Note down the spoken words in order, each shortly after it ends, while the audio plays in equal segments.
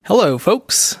Hello,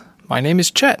 folks. My name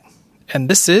is Chet, and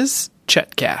this is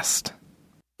Chetcast.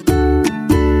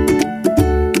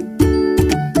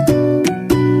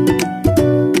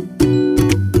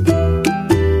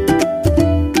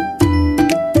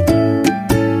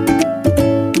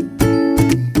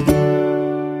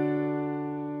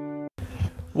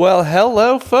 Well,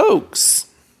 hello, folks.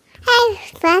 Hey,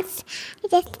 folks. I'm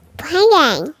just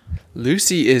playing.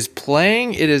 Lucy is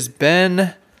playing. It has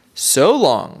been so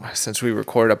long since we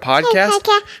recorded a podcast.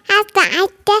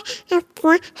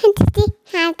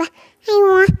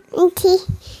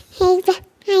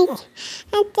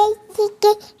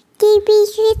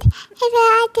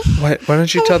 Why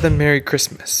don't you tell them Merry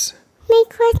Christmas? Merry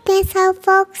Christmas,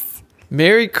 folks.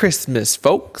 Merry Christmas,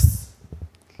 folks.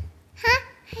 Hi,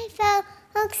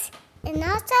 folks. And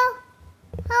also,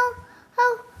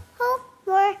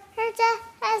 we're here to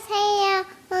hang out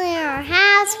in our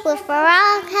house with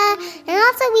Veronica. And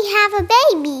also we have a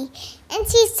baby. And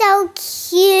she's so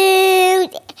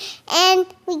cute. And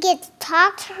we get to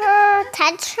talk to her,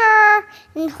 touch her,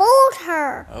 and hold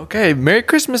her. Okay, Merry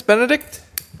Christmas, Benedict.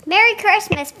 Merry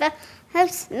Christmas,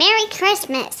 folks. Merry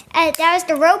Christmas. That was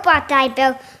the robot that I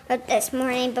built this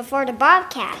morning before the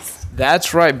podcast.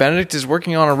 That's right. Benedict is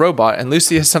working on a robot, and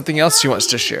Lucy has something else she wants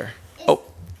to share. Oh,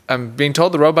 I'm being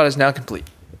told the robot is now complete.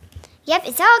 Yep,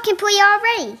 it's all complete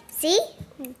already. See?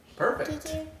 Perfect.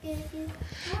 Hey,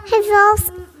 folks.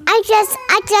 I just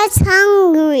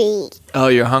hungry. Oh,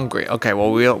 you're hungry. Okay,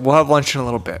 well, we'll have lunch in a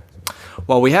little bit.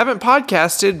 Well, we haven't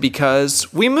podcasted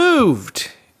because we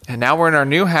moved. And now we're in our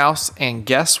new house, and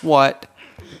guess what?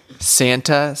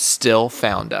 Santa still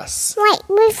found us. Wait,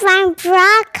 we found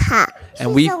Veronica.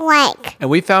 She's awake. And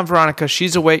we found Veronica.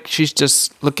 She's awake. She's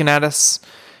just looking at us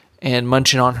and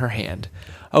munching on her hand.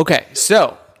 Okay,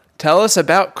 so tell us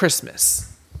about Christmas.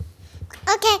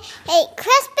 Okay, hey,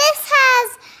 Christmas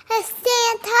has a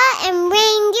Santa and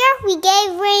reindeer. We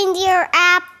gave reindeer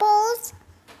apples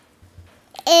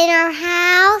in our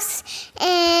house,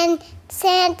 and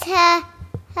Santa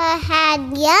had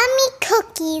yummy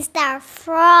cookies that are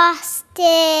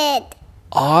frosted.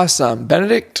 Awesome.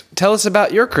 Benedict, tell us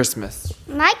about your Christmas.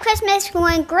 My Christmas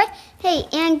went great. Hey,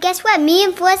 and guess what? Me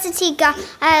and Felicity got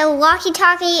a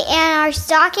walkie-talkie and our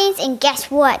stockings, and guess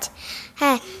what?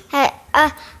 Back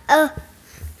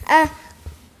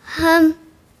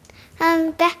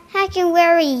in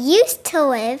where we used to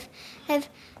live,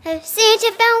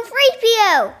 Santa found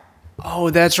 3PO. Oh,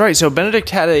 that's right. So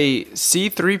Benedict had a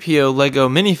C-3PO Lego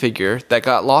minifigure that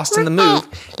got lost in the move,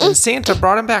 and Santa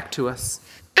brought him back to us.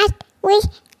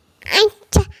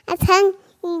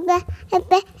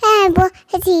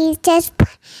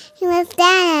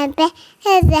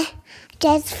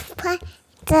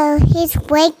 His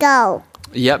Lego.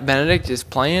 Yep, Benedict is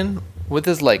playing with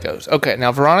his Legos. Okay,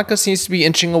 now Veronica seems to be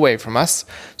inching away from us.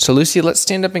 So Lucy, let's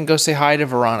stand up and go say hi to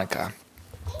Veronica.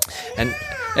 And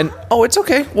oh, it's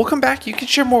okay. We'll come back. You can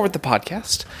share more with the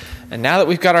podcast. And now that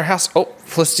we've got our house, oh,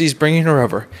 Felicity's bringing her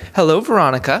over. Hello,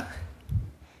 Veronica.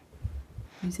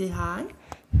 You say hi?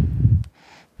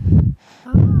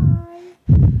 Hi.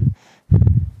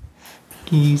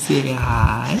 Can you say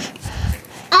hi?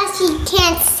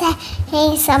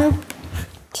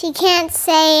 She can't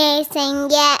say anything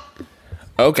yet.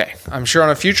 Okay, I'm sure on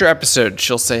a future episode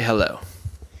she'll say hello.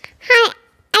 Hi,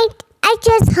 I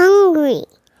just hungry.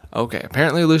 Okay,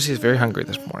 apparently Lucy is very hungry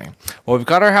this morning. Well, we've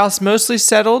got our house mostly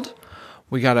settled.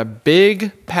 We got a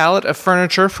big pallet of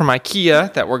furniture from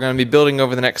IKEA that we're going to be building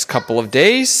over the next couple of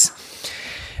days.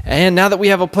 And now that we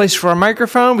have a place for our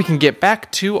microphone, we can get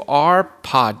back to our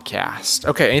podcast.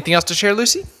 Okay, anything else to share,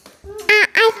 Lucy?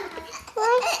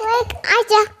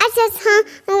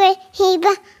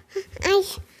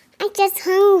 I just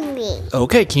hungry.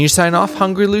 Okay, can you sign off,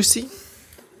 Hungry Lucy?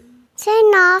 Sign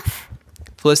off.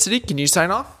 Felicity, can you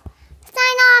sign off? Sign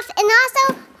off. And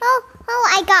also,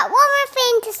 I got one more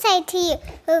thing to say to you.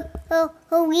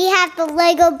 We have the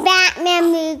Lego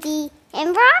Batman movie,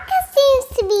 and Veronica seems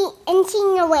to be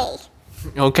inching away.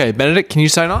 Okay, Benedict, can you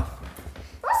sign off?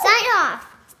 Sign off.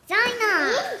 Sign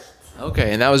off.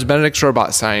 Okay, and that was Benedict's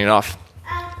robot signing off.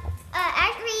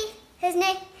 Actually, his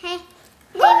name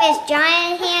is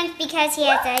Giant Hand because he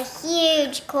has a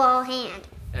huge claw hand.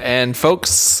 And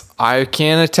folks, I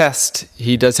can attest,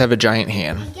 he does have a giant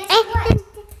hand. He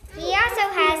also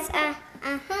has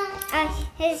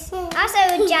his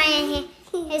giant hand.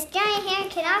 His giant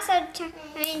hand can also turn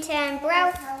into an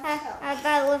umbrella,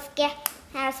 but with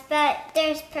gas. But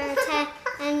there's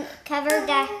and cover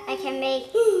that I can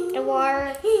make the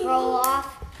water roll off.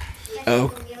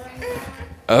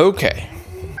 Okay.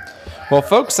 Well,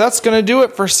 folks, that's going to do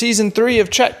it for Season 3 of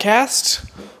Chetcast.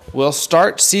 We'll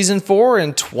start season 4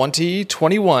 in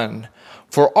 2021.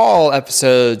 For all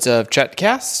episodes of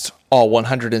Chetcast, all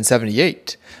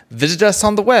 178, visit us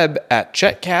on the web at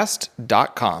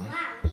chetcast.com.